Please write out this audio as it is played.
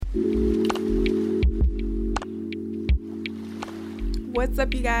What's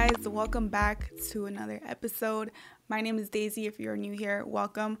up, you guys? Welcome back to another episode. My name is Daisy. If you're new here,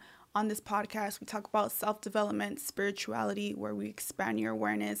 welcome. On this podcast, we talk about self-development, spirituality, where we expand your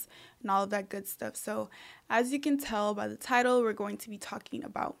awareness and all of that good stuff. So as you can tell by the title, we're going to be talking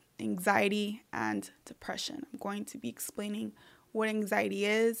about anxiety and depression. I'm going to be explaining what anxiety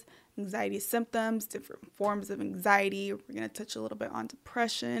is, anxiety symptoms, different forms of anxiety. We're going to touch a little bit on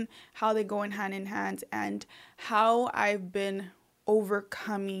depression, how they go in hand, and how I've been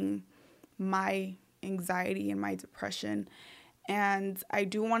overcoming my anxiety and my depression. And I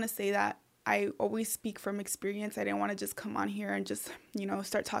do want to say that I always speak from experience. I didn't want to just come on here and just,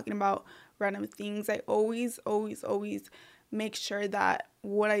 start talking about random things. I always make sure that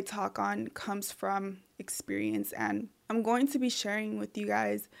what I talk on comes from experience. And I'm going to be sharing with you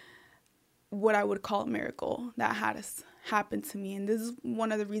guys what I would call a miracle that had happened to me. And this is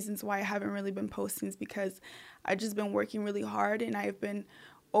one of the reasons why I haven't really been posting, is because I've just been working really hard and I've been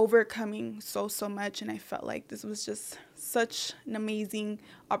overcoming so much, and I felt like this was just such an amazing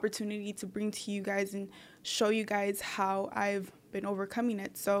opportunity to bring to you guys and show you guys how I've been overcoming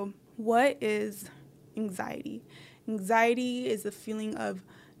it. So what is anxiety? Anxiety is a feeling of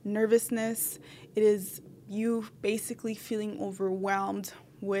nervousness. It is you basically feeling overwhelmed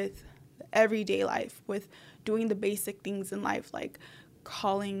with everyday life, with doing the basic things in life, like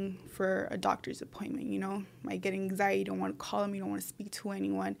calling for a doctor's appointment. Might get anxiety, you don't want to call them, you don't want to speak to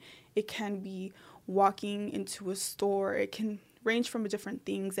anyone. It can be walking into a store. It can range from different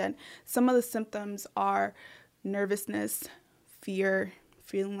things, and some of the symptoms are nervousness, fear,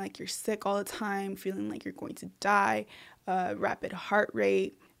 feeling like you're sick all the time, feeling like you're going to die, rapid heart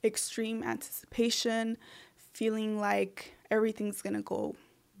rate, extreme anticipation, feeling like everything's gonna go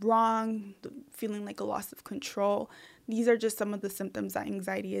wrong, feeling like a loss of control. These are just some of the symptoms that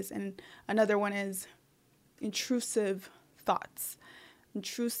anxiety is. And another one is intrusive thoughts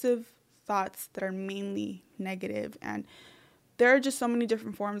that are mainly negative. And there are just so many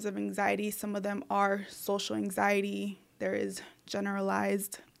different forms of anxiety. Some of them are social anxiety. There is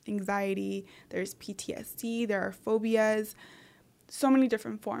generalized anxiety. There's PTSD. There are phobias. So many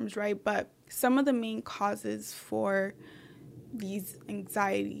different forms, right? But some of the main causes for these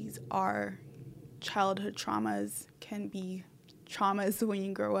anxieties are childhood traumas. Can be traumas when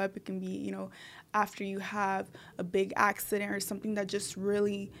you grow up. It can be, after you have a big accident or something that just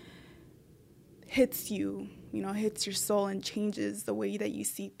really hits you, hits your soul and changes the way that you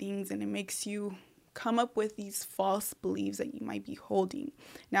see things, and it makes you come up with these false beliefs that you might be holding.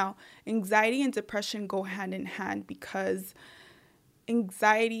 Now, anxiety and depression go hand in hand, because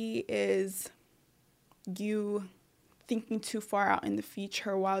anxiety is you thinking too far out in the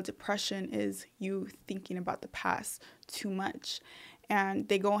future, while depression is you thinking about the past too much. And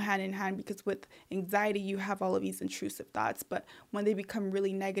they go hand in hand, because with anxiety, you have all of these intrusive thoughts, but when they become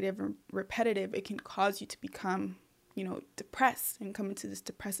really negative and repetitive, it can cause you to become, depressed and come into this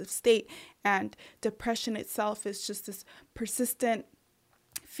depressive state. And depression itself is just this persistent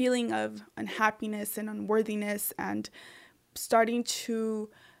feeling of unhappiness and unworthiness, and starting to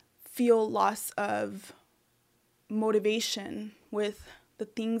feel loss of motivation with the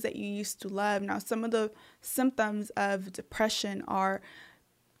things that you used to love. Now, some of the symptoms of depression are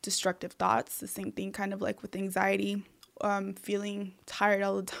destructive thoughts, the same thing kind of like with anxiety, feeling tired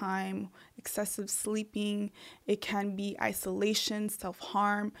all the time, excessive sleeping. It can be isolation,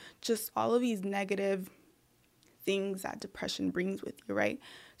 self-harm, just all of these negative things that depression brings with you, right?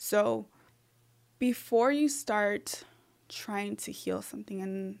 So before you start trying to heal something,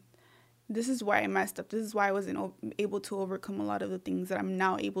 and this is why I messed up. This is why I wasn't able to overcome a lot of the things that I'm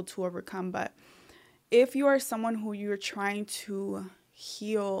now able to overcome. But if you are someone who you're trying to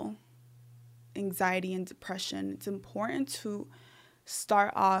heal anxiety and depression, it's important to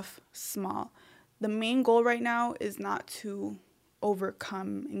start off small. The main goal right now is not to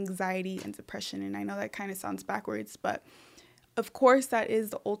overcome anxiety and depression. And I know that kind of sounds backwards, but of course that is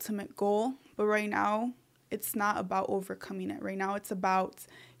the ultimate goal. But right now, it's not about overcoming it. Right now, it's about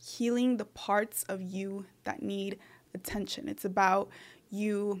healing the parts of you that need attention. It's about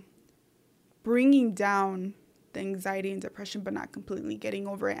you bringing down the anxiety and depression, but not completely getting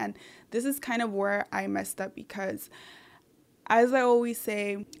over it. And this is kind of where I messed up, because as I always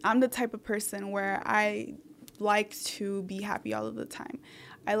say, I'm the type of person where I like to be happy all of the time.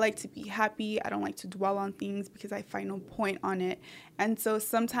 I like to be happy. I don't like to dwell on things because I find no point on it. And so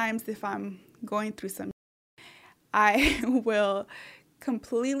sometimes if I'm going through some, I will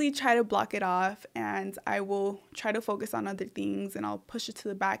completely try to block it off, and I will try to focus on other things, and I'll push it to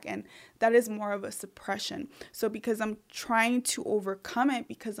the back, and that is more of a suppression. So because I'm trying to overcome it,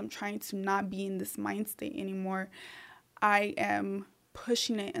 because I'm trying to not be in this mind state anymore, I am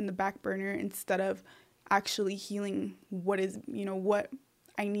pushing it in the back burner instead of actually healing what is, what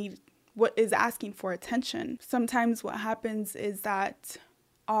I need, what is asking for attention. Sometimes what happens is that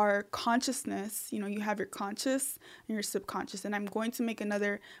our consciousness, you have your conscious and your subconscious, and I'm going to make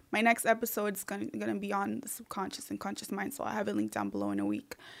my next episode is going to be on the subconscious and conscious mind, so I'll have it linked down below in a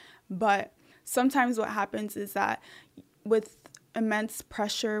week. But sometimes what happens is that with immense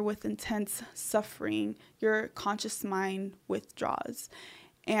pressure, with intense suffering, your conscious mind withdraws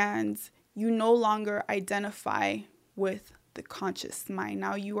and you no longer identify with the conscious mind.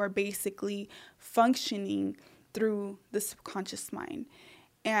 Now you are basically functioning through the subconscious mind.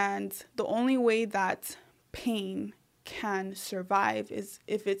 And the only way that pain can survive is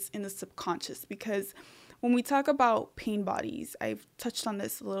if it's in the subconscious, because when we talk about pain bodies, I've touched on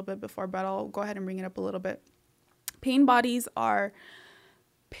this a little bit before, but I'll go ahead and bring it up a little bit. Pain bodies are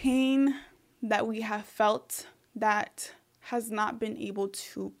pain that we have felt that has not been able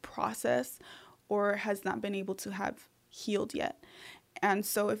to process or has not been able to have healed yet. And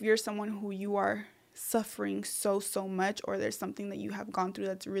so if you're someone who you are suffering so much, or there's something that you have gone through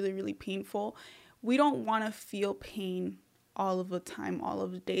that's really, really painful, we don't want to feel pain all of the time, all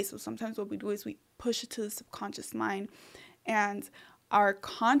of the day. So sometimes what we do is we push it to the subconscious mind, and our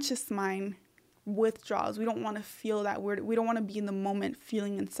conscious mind withdraws. We don't want to feel that. We don't want to be in the moment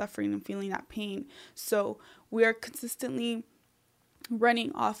feeling and suffering and feeling that pain. So we are consistently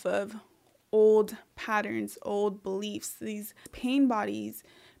running off of old patterns, old beliefs. These pain bodies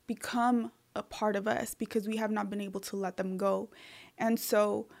become a part of us because we have not been able to let them go. And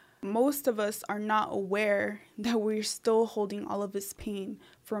so most of us are not aware that we're still holding all of this pain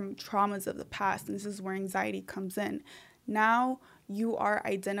from traumas of the past. And this is where anxiety comes in. Now you are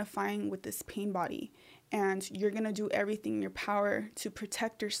identifying with this pain body, and you're going to do everything in your power to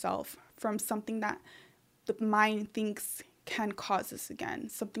protect yourself from something that the mind thinks can cause this again,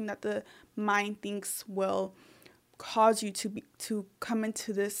 something that the mind thinks will cause you to come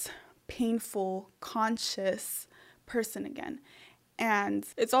into this painful, conscious person again. And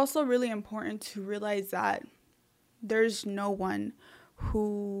it's also really important to realize that there's no one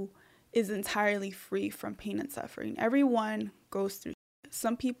who is entirely free from pain and suffering. Everyone goes through.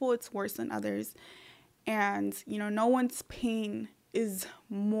 Some people it's worse than others. And, no one's pain is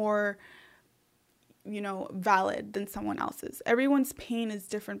more, valid than someone else's. Everyone's pain is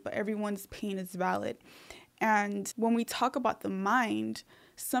different, but everyone's pain is valid. And when we talk about the mind,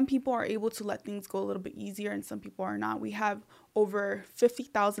 some people are able to let things go a little bit easier and some people are not. We have over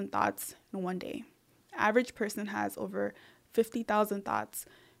 50,000 thoughts in one day. The average person has over 50,000 thoughts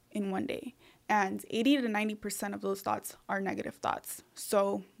in one day. And 80 to 90% of those thoughts are negative thoughts.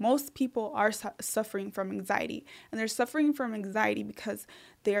 So most people are suffering from anxiety. And they're suffering from anxiety because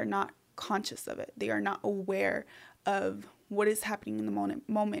they are not conscious of it. They are not aware of what is happening in the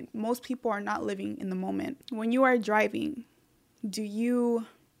moment. Most people are not living in the moment. When you are driving, do you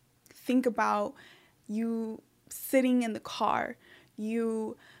think about you sitting in the car,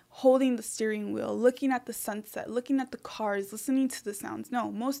 you holding the steering wheel, looking at the sunset, looking at the cars, listening to the sounds?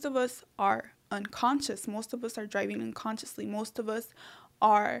 No, most of us are unconscious. Most of us are driving unconsciously. Most of us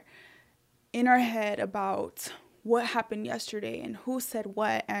are in our head about what happened yesterday and who said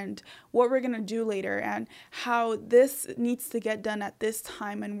what and what we're going to do later and how this needs to get done at this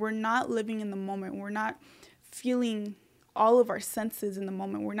time. And we're not living in the moment. We're not feeling all of our senses in the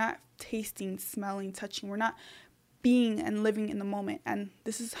moment. We're not tasting, smelling, touching. We're not being and living in the moment. And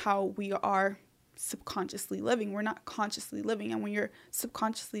this is how we are subconsciously living. We're not consciously living. And when you're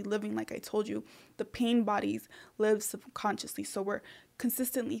subconsciously living, like I told you, the pain bodies live subconsciously. So we're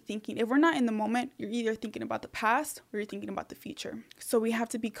consistently thinking. If we're not in the moment, you're either thinking about the past or you're thinking about the future. So we have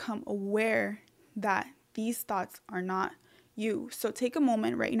to become aware that these thoughts are not you. So take a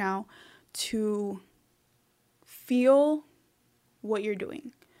moment right now to feel what you're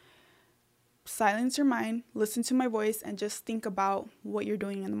doing. Silence your mind, listen to my voice, and just think about what you're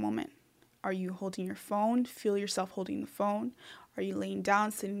doing in the moment. Are you holding your phone? Feel yourself holding the phone. Are you laying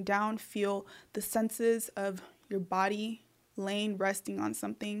down, sitting down? Feel the senses of your body laying, resting on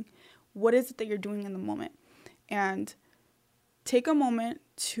something. What is it that you're doing in the moment? And take a moment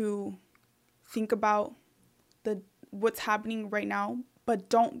to think about what's happening right now, but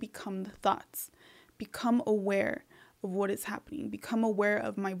don't become the thoughts. Become aware of what is happening. Become aware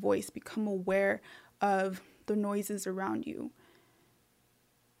of my voice. Become aware of the noises around you.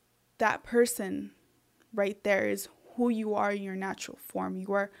 That person right there is who you are in your natural form.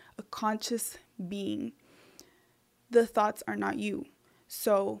 You are a conscious being. The thoughts are not you.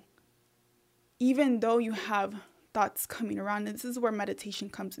 So even though you have thoughts coming around, and this is where meditation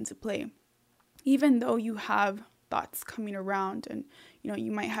comes into play, even though you have thoughts coming around, and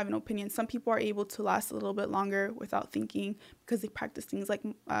you might have an opinion. Some people are able to last a little bit longer without thinking because they practice things like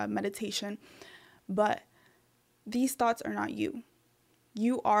meditation, but these thoughts are not you.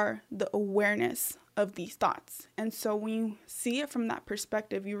 You are the awareness of these thoughts. And so when you see it from that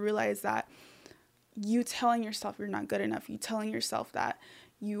perspective, you realize that you telling yourself you're not good enough, you telling yourself that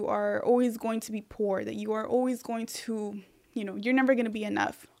you are always going to be poor, that you are always going to, you're never going to be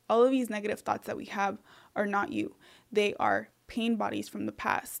enough. All of these negative thoughts that we have are not you. They are pain bodies from the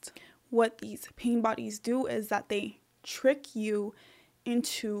past. What these pain bodies do is that they trick you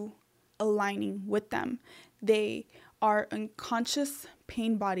into aligning with them. They are unconscious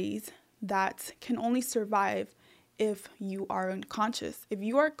pain bodies that can only survive if you are unconscious. If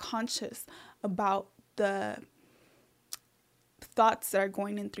you are conscious about the thoughts that are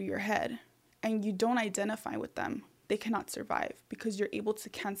going in through your head and you don't identify with them, they cannot survive because you're able to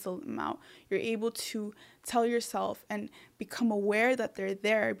cancel them out. You're able to tell yourself and become aware that they're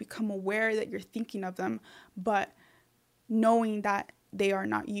there, become aware that you're thinking of them, but knowing that they are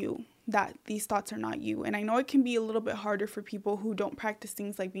not you, that these thoughts are not you. And I know it can be a little bit harder for people who don't practice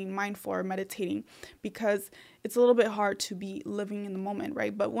things like being mindful or meditating, because it's a little bit hard to be living in the moment,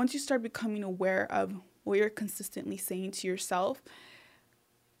 right? But once you start becoming aware of what you're consistently saying to yourself,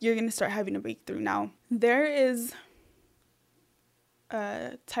 you're going to start having a breakthrough. Now, there is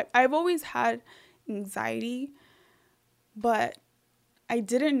a type, I've always had anxiety, but I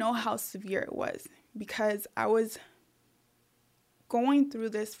didn't know how severe it was because I was going through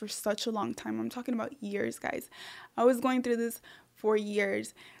this for such a long time. I'm talking about years, guys. I was going through this for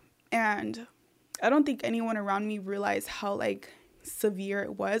years, and I don't think anyone around me realized how severe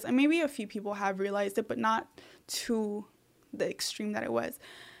it was. And maybe a few people have realized it, but not to the extreme that it was.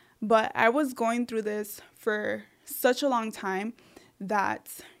 But I was going through this for such a long time that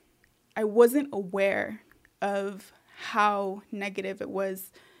I wasn't aware of how negative it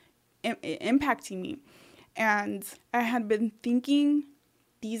was impacting me. And I had been thinking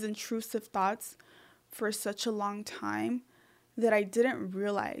these intrusive thoughts for such a long time that I didn't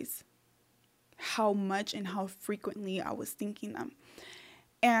realize how much and how frequently I was thinking them.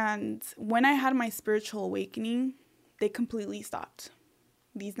 And when I had my spiritual awakening, they completely stopped.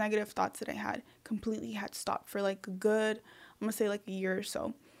 These negative thoughts that I had completely had stopped for a good, I'm going to say a year or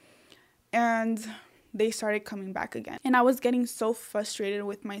so. And they started coming back again. And I was getting so frustrated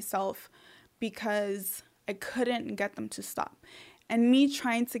with myself because I couldn't get them to stop. And me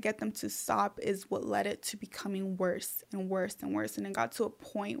trying to get them to stop is what led it to becoming worse and worse and worse. And it got to a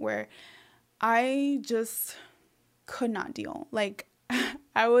point where I just could not deal.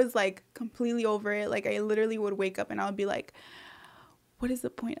 I was completely over it. I literally would wake up and I would be like, what is the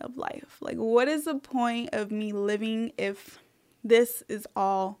point of life? What is the point of me living if this is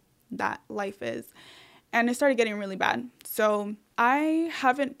all that life is? And it started getting really bad. So I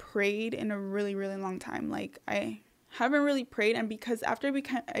haven't prayed in a really, really long time. I haven't really prayed. And because after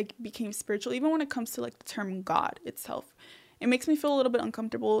I became spiritual, even when it comes to the term God itself, it makes me feel a little bit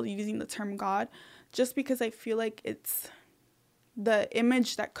uncomfortable using the term God, just because I feel like it's the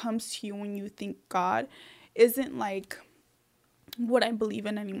image that comes to you when you think God isn't what I believe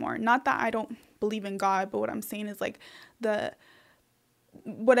in anymore. Not that I don't believe in God, but what I'm saying is the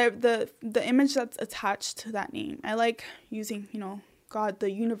image that's attached to that name. I like using, God,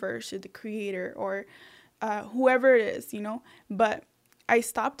 the universe, or the creator, or whoever it is, but I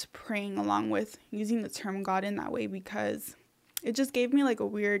stopped praying along with using the term God in that way because it just gave me a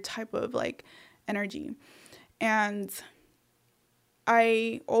weird type of energy. And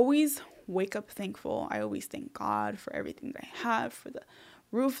I always wake up thankful. I always thank God for everything that I have, for the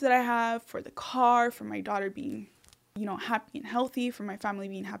roof that I have, for the car, for my daughter being happy and healthy, for my family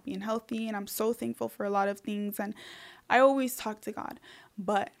being happy and healthy. And I'm so thankful for a lot of things. And I always talk to God,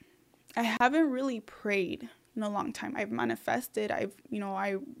 but I haven't really prayed in a long time. I've manifested. I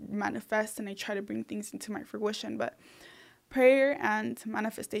manifest and I try to bring things into my fruition, but prayer and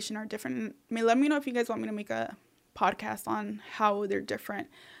manifestation are different. Let me know if you guys want me to make a podcast on how they're different,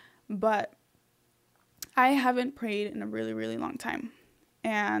 but I haven't prayed in a really, really long time.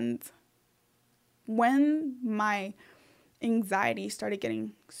 And when my anxiety started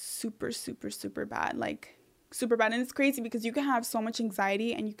getting super, super, super bad, super bad. And it's crazy because you can have so much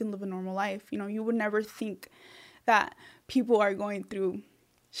anxiety and you can live a normal life. You would never think that people are going through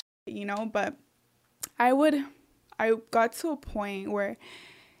shit, but I got to a point where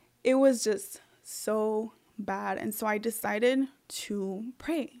it was just so bad. And so I decided to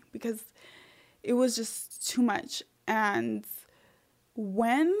pray because it was just too much. And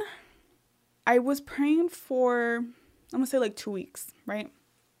when I was praying for, I'm gonna say 2 weeks, right?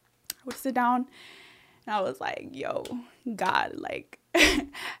 I would sit down And I was like, yo, God, like,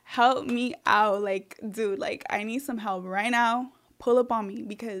 help me out. Like, dude, like, I need some help right now. Pull up on me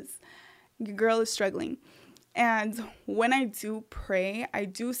because your girl is struggling. And when I do pray, I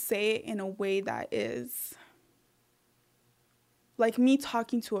do say it in a way that is like me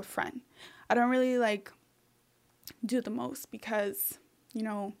talking to a friend. I don't really like do the most because, you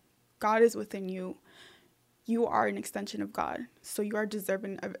know, God is within you. You are an extension of God. So you are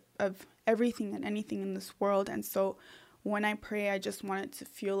deserving of everything and anything in this world. And so when I pray, I just want it to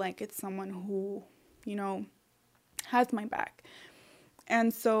feel like it's someone who, you know, has my back.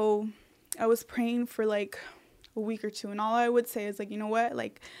 And so I was praying for like a week or two. And all I would say is like, you know what?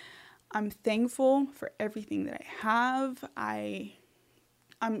 Like, I'm thankful for everything that I have.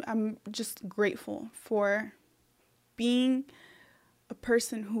 I'm just grateful for being a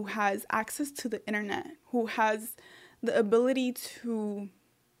person who has access to the internet, who has the ability to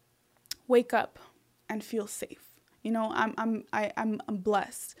wake up and feel safe. You know, I'm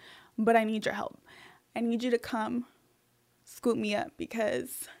blessed, but I need your help. I need you to come scoop me up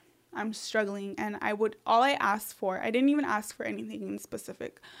because I'm struggling. And all I asked for, I didn't even ask for anything in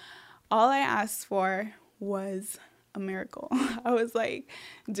specific. All I asked for was a miracle. I was like,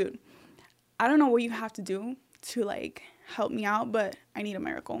 dude, I don't know what you have to do to like help me out, but I need a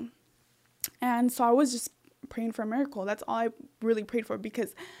miracle. And so I was just praying for a miracle. That's all I really prayed for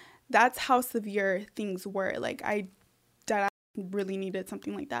because that's how severe things were. Like I really needed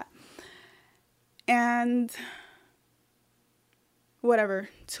something like that. And whatever,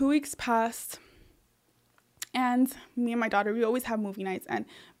 2 weeks passed. And me and my daughter, we always have movie nights. And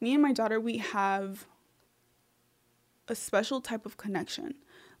me and my daughter, we have a special type of connection.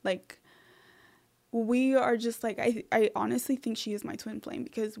 Like, we are just like, I honestly think she is my twin flame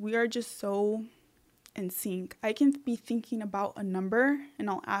because we are just so in sync. I can be thinking about a number and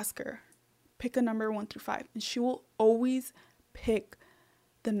I'll ask her, pick a number 1 through 5. And she will always pick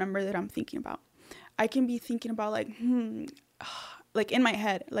the number that I'm thinking about. I can be thinking about like, like in my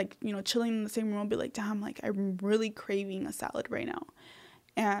head, like, you know, chilling in the same room, I'll be like, damn, like I'm really craving a salad right now.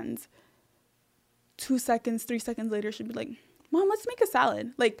 And 2 seconds, 3 seconds later, she'd be like, Mom, let's make a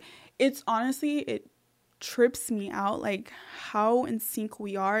salad. Like, it's honestly, it trips me out, like how in sync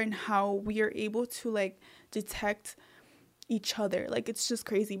we are and how we are able to like detect each other. Like, it's just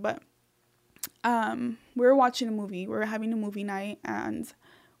crazy. But we were watching a movie. We were having a movie night and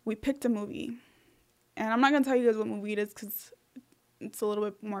we picked a movie. And I'm not going to tell you guys what movie it is because it's a little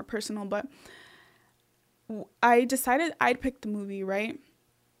bit more personal, but I decided I'd pick the movie, right?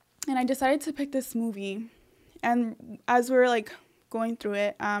 And I decided to pick this movie. And as we were like going through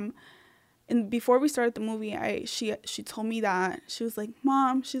it, and before we started the movie, she told me that she was like,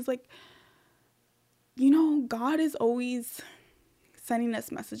 Mom, she's like, you know, God is always sending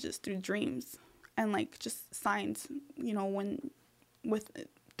us messages through dreams and like just signs, you know,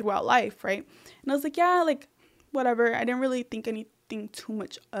 throughout life, right? And I was like, yeah, like whatever. I didn't really think anything too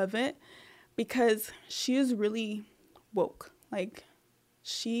much of it because she is really woke. Like,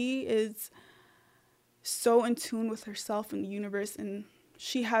 she is so in tune with herself and the universe, and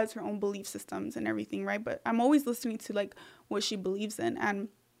she has her own belief systems and everything, right? But I'm always listening to like what she believes in, and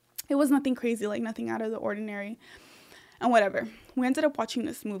it was nothing crazy, like nothing out of the ordinary. And whatever, we ended up watching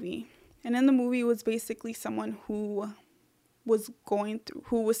this movie, and in the movie was basically someone who was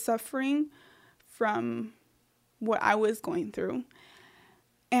suffering from what I was going through.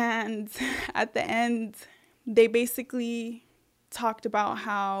 And at the end, they basically talked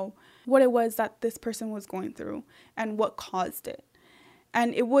about what it was that this person was going through and what caused it.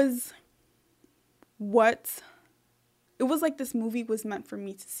 And it was like this movie was meant for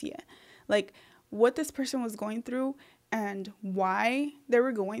me to see it. Like, what this person was going through and why they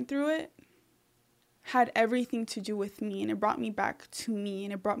were going through it had everything to do with me, and it brought me back to me,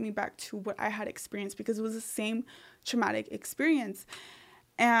 and it brought me back to what I had experienced because it was the same traumatic experience.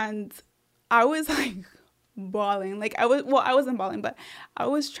 And I was like bawling. Like, I wasn't bawling, but I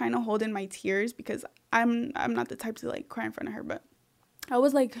was trying to hold in my tears because I'm not the type to like cry in front of her, but I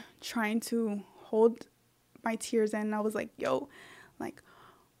was like trying to hold my tears in, and I was like, yo, like,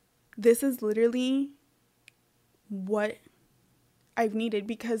 this is literally what I've needed,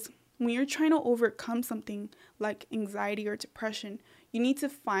 because when you're trying to overcome something like anxiety or depression, you need to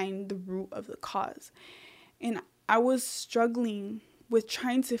find the root of the cause. And I was struggling with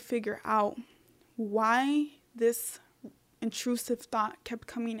trying to figure out why this intrusive thought kept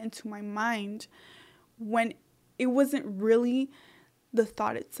coming into my mind when it wasn't really the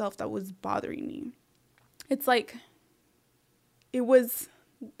thought itself that was bothering me. It's like it was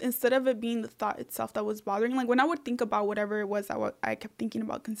instead of it being the thought itself that was bothering, like when I would think about whatever it was that I kept thinking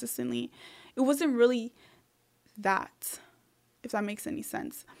about consistently, it wasn't really that, if that makes any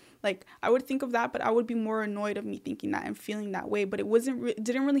sense. Like I would think of that, but I would be more annoyed of me thinking that and feeling that way. But it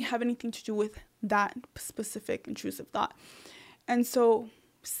didn't really have anything to do with that specific intrusive thought. And so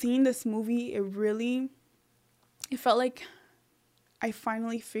seeing this movie, it felt like I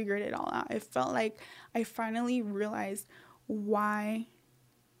finally figured it all out. It felt like I finally realized what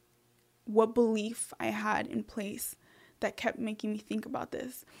belief I had in place that kept making me think about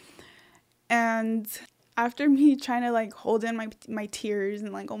this. And after me trying to like hold in my tears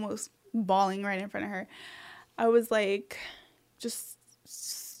and like almost bawling right in front of her, I was like just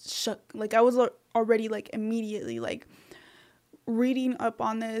shook. Like I was already like immediately like reading up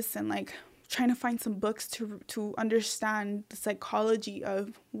on this and like trying to find some books to understand the psychology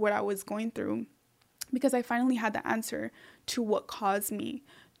of what I was going through, because I finally had the answer to what caused me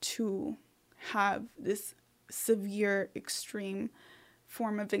to have this severe, extreme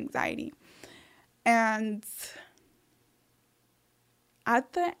form of anxiety. And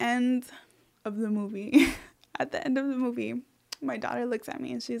at the end of the movie, my daughter looks at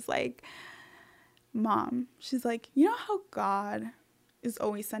me and she's like, Mom, she's like, you know how God is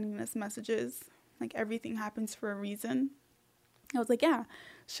always sending us messages? Like everything happens for a reason. I was like, yeah.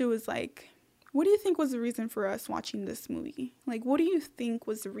 She was like, what do you think was the reason for us watching this movie? Like, what do you think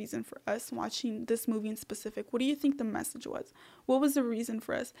was the reason for us watching this movie in specific? What do you think the message was? What was the reason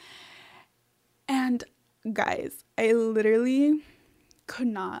for us? And guys, I literally could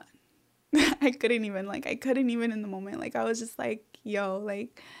not. I couldn't even in the moment. Like, I was just like, yo,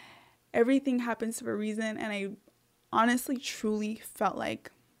 like, everything happens for a reason. And I honestly, truly felt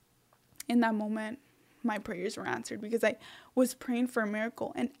like in that moment, my prayers were answered, because I was praying for a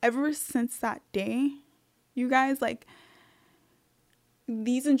miracle. And ever since that day, you guys, like,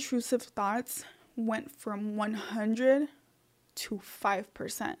 these intrusive thoughts went from 100 to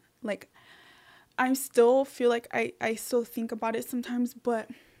 5%. Like, I still feel like I still think about it sometimes, but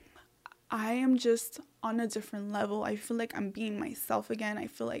I am just on a different level. I feel like I'm being myself again. I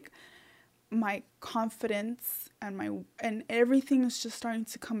feel like my confidence and everything is just starting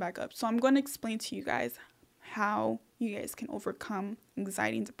to come back up. So I'm going to explain to you guys how you guys can overcome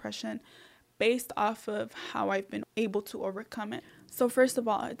anxiety and depression based off of how I've been able to overcome it. So first of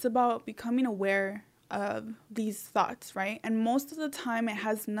all, it's about becoming aware of these thoughts, right? And most of the time it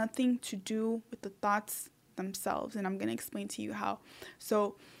has nothing to do with the thoughts themselves, and I'm going to explain to you how.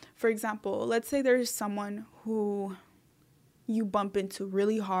 So for example, let's say there's someone who you bump into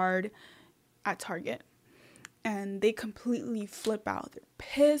really hard at Target and they completely flip out. They're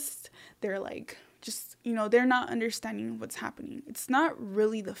pissed. They're like, just, they're not understanding what's happening. It's not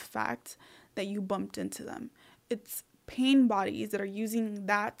really the fact that you bumped into them. It's pain bodies that are using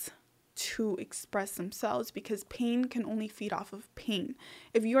that to express themselves, because pain can only feed off of pain.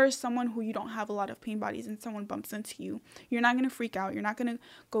 If you are someone who you don't have a lot of pain bodies and someone bumps into you, you're not going to freak out. You're not going to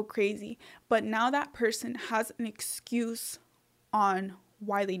go crazy. But now that person has an excuse on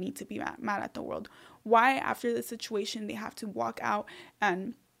why they need to be mad at the world. Why after the situation they have to walk out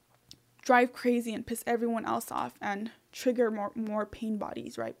and drive crazy and piss everyone else off and trigger more pain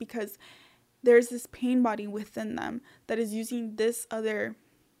bodies, right? Because there's this pain body within them that is using this other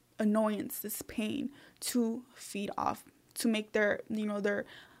annoyance, this pain, to feed off, to make their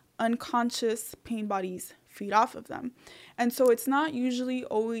unconscious pain bodies feed off of them. And so it's not usually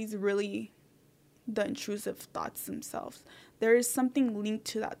always really the intrusive thoughts themselves. There is something linked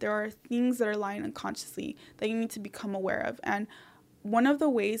to that. There are things that are lying unconsciously that you need to become aware of. And one of the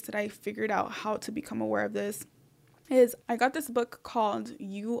ways that I figured out how to become aware of this is I got this book called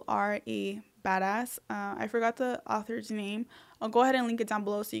You Are a Badass. I forgot the author's name. I'll go ahead and link it down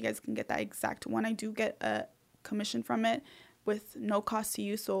below so you guys can get that exact one. I do get a commission from it with no cost to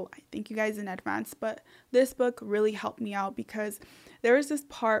you, so I thank you guys in advance. But this book really helped me out, because there was this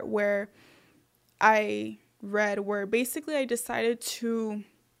part where I read where basically I decided to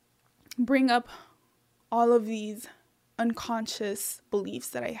bring up all of these unconscious beliefs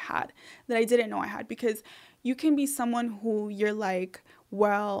that I had, that I didn't know I had. Because you can be someone who you're like,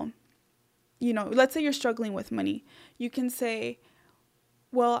 well, let's say you're struggling with money. You can say,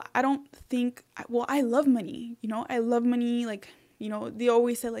 well, I love money. I love money. Like, they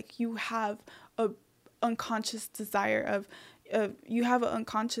always say, like, you have a unconscious desire of you have an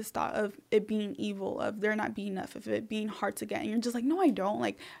unconscious thought of it being evil, of there not being enough, of it being hard to get. And you're just like, no, I don't.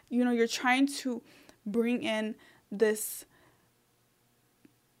 Like, you're trying to bring in this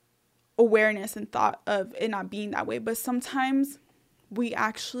awareness and thought of it not being that way. But sometimes we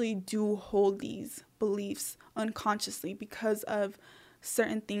actually do hold these beliefs unconsciously because of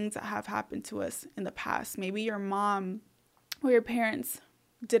certain things that have happened to us in the past. Maybe your mom or your parents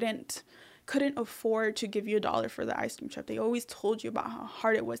couldn't afford to give you $1 for the ice cream truck. They always told you about how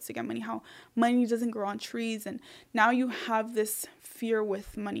hard it was to get money, how money doesn't grow on trees. And now you have this fear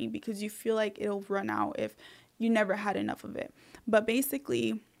with money because you feel like it'll run out if you never had enough of it. But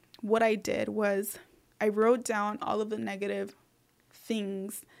basically, what I did was I wrote down all of the negative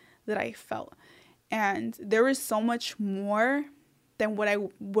things that I felt. And there was so much more than what I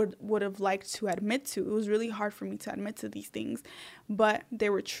would have liked to admit to. It was really hard for me to admit to these things, but they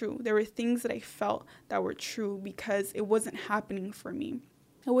were true. There were things that I felt that were true because it wasn't happening for me.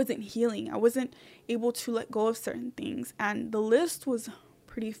 I wasn't healing. I wasn't able to let go of certain things. And the list was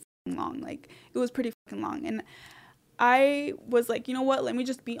pretty long. Like, it was pretty long. And I was like, you know what? Let me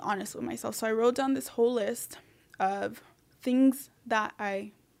just be honest with myself. So I wrote down this whole list of things that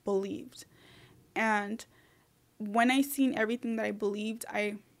I believed. And when I seen everything that I believed,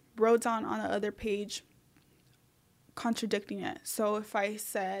 I wrote down on the other page contradicting it. So if I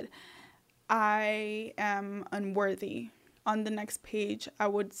said, I am unworthy, on the next page, I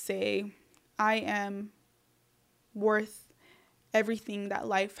would say, I am worth everything that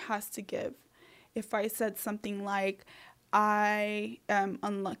life has to give. If I said something like, I am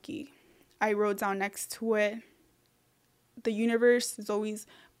unlucky, I wrote down next to it, the universe is always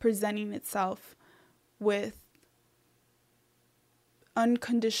presenting itself with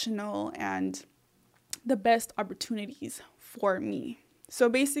unconditional and the best opportunities for me. So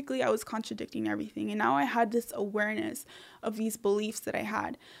basically, I was contradicting everything. And now I had this awareness of these beliefs that I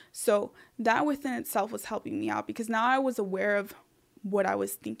had. So that within itself was helping me out because now I was aware of what I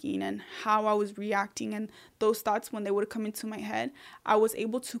was thinking and how I was reacting. And those thoughts, when they would come into my head, I was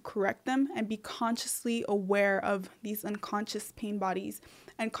able to correct them and be consciously aware of these unconscious pain bodies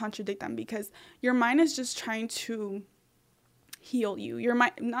and contradict them, because your mind is just trying to heal you. Your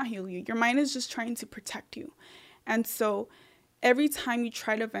mind is just trying to protect you. And so every time you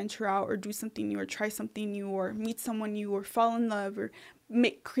try to venture out or do something new or try something new or meet someone new or fall in love or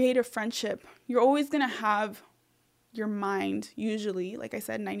create a friendship, you're always going to have your mind, usually, like I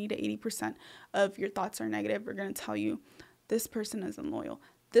said, 90 to 80% of your thoughts are negative. Are going to tell you, this person isn't loyal.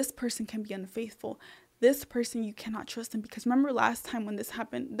 This person can be unfaithful. This person, you cannot trust them. Because remember last time when this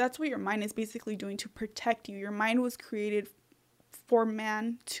happened, that's what your mind is basically doing to protect you. Your mind was created for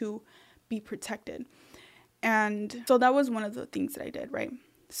man to be protected. And so that was one of the things that I did, right?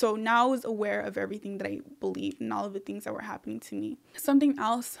 So now I was aware of everything that I believed and all of the things that were happening to me. Something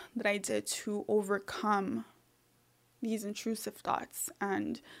else that I did to overcome these intrusive thoughts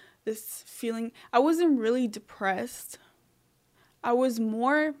and this feeling, I wasn't really depressed. I was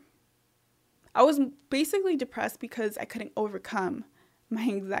basically depressed because I couldn't overcome my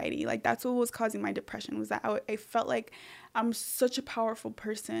anxiety. Like, that's what was causing my depression, was that I felt like I'm such a powerful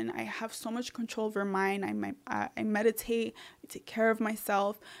person. I have so much control over mine. I meditate, I take care of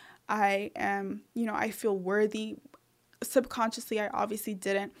myself. I am, I feel worthy. Subconsciously, I obviously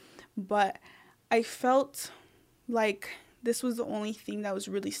didn't, but I felt like this was the only thing that was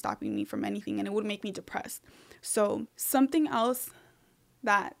really stopping me from anything, and it would make me depressed. So something else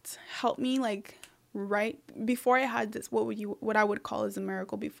that helped me, like, right before I had this, what I would call as a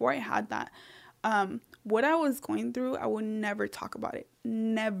miracle, before I had that, what I was going through, I would never talk about it.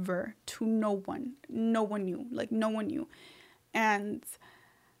 Never, to no one. No one knew. Like, no one knew. And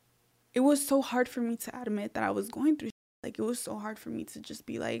it was so hard for me to admit that I was going through. Like, it was so hard for me to just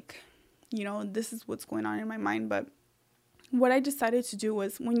be like, this is what's going on in my mind. But what I decided to do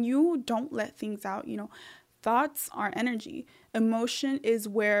was, when you don't let things out, thoughts are energy. Emotion is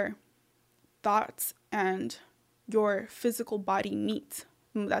where thoughts and your physical body meet.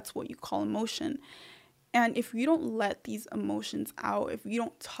 That's what you call emotion. And if you don't let these emotions out, if you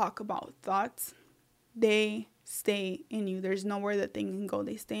don't talk about thoughts, they stay in you. There's nowhere that they can go.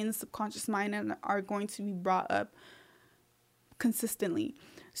 They stay in the subconscious mind and are going to be brought up consistently.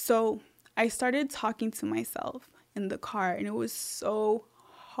 So I started talking to myself in the car, and it was so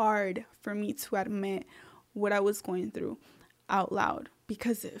hard for me to admit what I was going through out loud,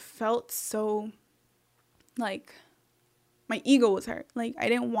 because it felt so like my ego was hurt. Like, I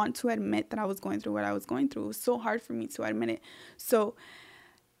didn't want to admit that I was going through what I was going through. It was so hard for me to admit it. So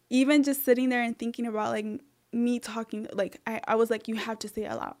even just sitting there and thinking about, like, me talking, like, I was like, you have to say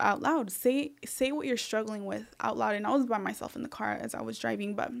it out loud. Say what you're struggling with out loud. And I was by myself in the car as I was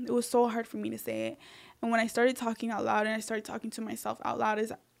driving, but it was so hard for me to say it. And when I started talking out loud and I started talking to myself out loud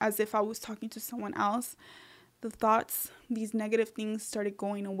as if I was talking to someone else, the thoughts, these negative things started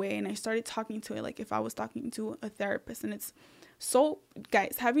going away, and I started talking to it like if I was talking to a therapist. And it's so,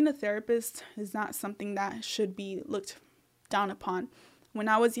 guys, having a therapist is not something that should be looked down upon. When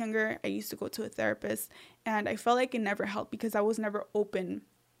I was younger, I used to go to a therapist, and I felt like it never helped because I was never open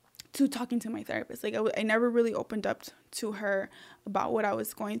to talking to my therapist. Like I never really opened up to her about what I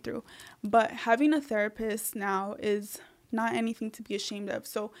was going through. But having a therapist now is not anything to be ashamed of.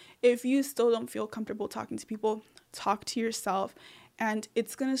 So if you still don't feel comfortable talking to people, talk to yourself, and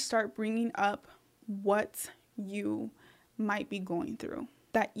it's going to start bringing up what you might be going through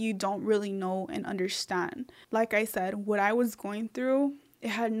that you don't really know and understand. Like I said, what I was going through, it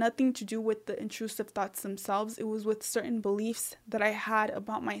had nothing to do with the intrusive thoughts themselves. It was with certain beliefs that I had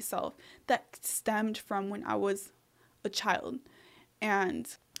about myself that stemmed from when I was a child. And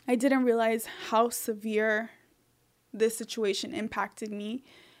I didn't realize how severe this situation impacted me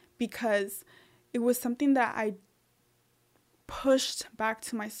because it was something that I pushed back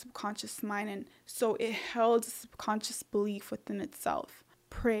to my subconscious mind, and so it held a subconscious belief within itself.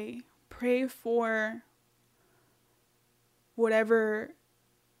 Pray for whatever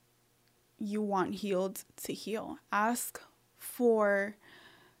you want healed to heal. Ask for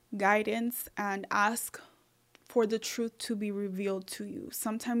guidance and ask for the truth to be revealed to you.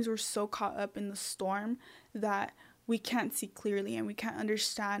 Sometimes we're so caught up in the storm that we can't see clearly and we can't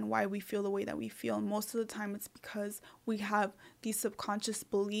understand why we feel the way that we feel. And most of the time it's because we have these subconscious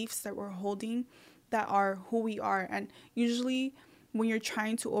beliefs that we're holding that are who we are. And usually when you're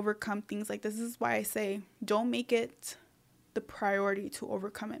trying to overcome things like this is why I say don't make it the priority to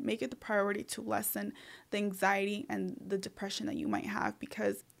overcome it. Make it the priority to lessen the anxiety and the depression that you might have,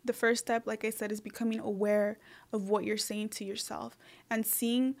 because the first step, like I said, is becoming aware of what you're saying to yourself and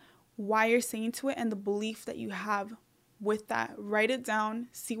seeing why you're saying to it and the belief that you have with that. Write it down,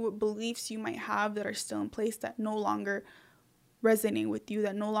 see what beliefs you might have that are still in place that no longer resonate with you,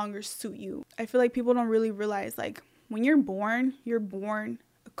 that no longer suit you. I feel like people don't really realize, like, when you're born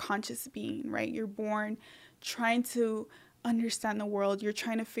a conscious being, right? You're born trying to understand the world. You're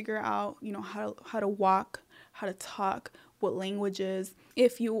trying to figure out, how to walk, how to talk, what languages.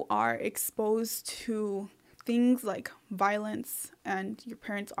 If you are exposed to things like violence and your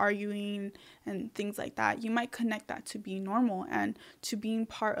parents arguing and things like that, you might connect that to being normal and to being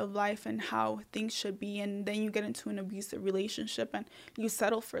part of life and how things should be. And then you get into an abusive relationship and you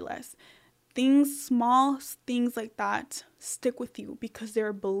settle for less. Small things like that stick with you because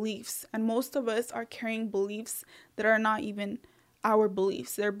they're beliefs. And most of us are carrying beliefs that are not even our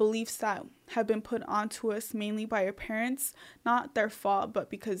beliefs. They're beliefs that have been put onto us mainly by our parents, not their fault, but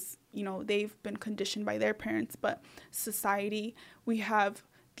because, they've been conditioned by their parents. But society, we have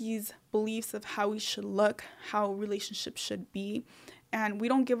these beliefs of how we should look, how relationships should be, and we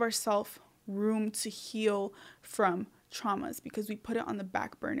don't give ourselves room to heal from traumas because we put it on the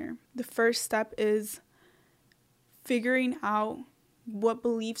back burner. The first step is figuring out what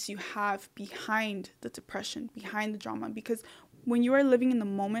beliefs you have behind the depression, behind the drama, because when you are living in the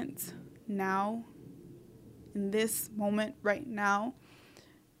moment now, in this moment right now,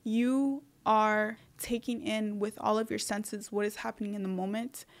 you are taking in with all of your senses what is happening in the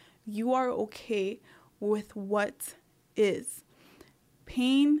moment. You are okay with what is.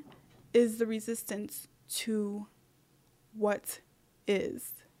 Pain is the resistance to what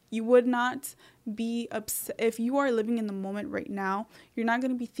is. You would not be upset if you are living in the moment right now. You're not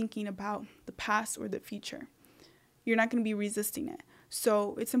going to be thinking about the past or the future. You're not going to be resisting it.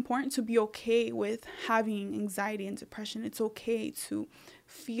 So it's important to be okay with having anxiety and depression. It's okay to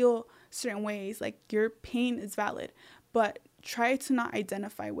feel certain ways. Like, your pain is valid, but try to not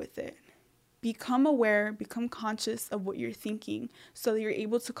identify with it. Become aware, become conscious of what you're thinking so that you're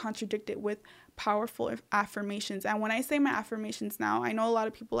able to contradict it with powerful affirmations. And when I say my affirmations now, I know a lot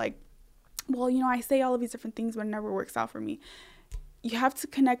of people like, well, I say all of these different things, but it never works out for me. You have to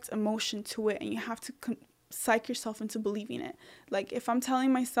connect emotion to it, and you have to psych yourself into believing it. Like, if I'm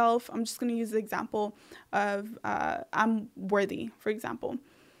telling myself, I'm just going to use the example of I'm worthy, for example.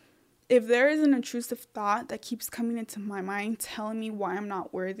 If there is an intrusive thought that keeps coming into my mind telling me why I'm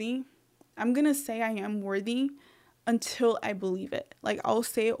not worthy, I'm going to say I am worthy until I believe it. Like, I'll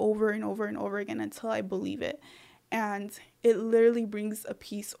say it over and over and over again until I believe it. And it literally brings a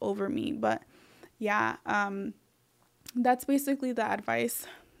peace over me. But yeah, that's basically the advice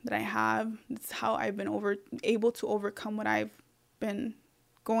that I have. It's how I've been able to overcome what I've been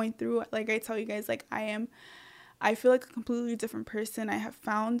going through. Like I tell you guys, like I feel like a completely different person. I have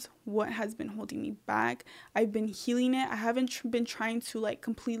found what has been holding me back. I've been healing it. I haven't been trying to like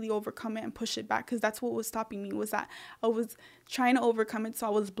completely overcome it and push it back, because that's what was stopping me, was that I was trying to overcome it, so I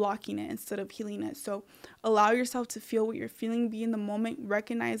was blocking it instead of healing it. So allow yourself to feel what you're feeling, be in the moment,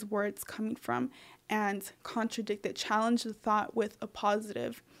 recognize where it's coming from, and contradict it. Challenge the thought with a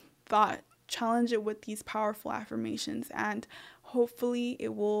positive thought. Challenge it with these powerful affirmations, and hopefully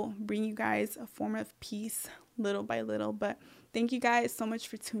it will bring you guys a form of peace little by little. But thank you guys so much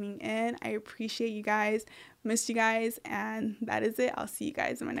for tuning in. I appreciate you guys. Missed you guys. And that is it. I'll see you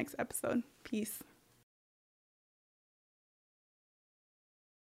guys in my next episode. Peace.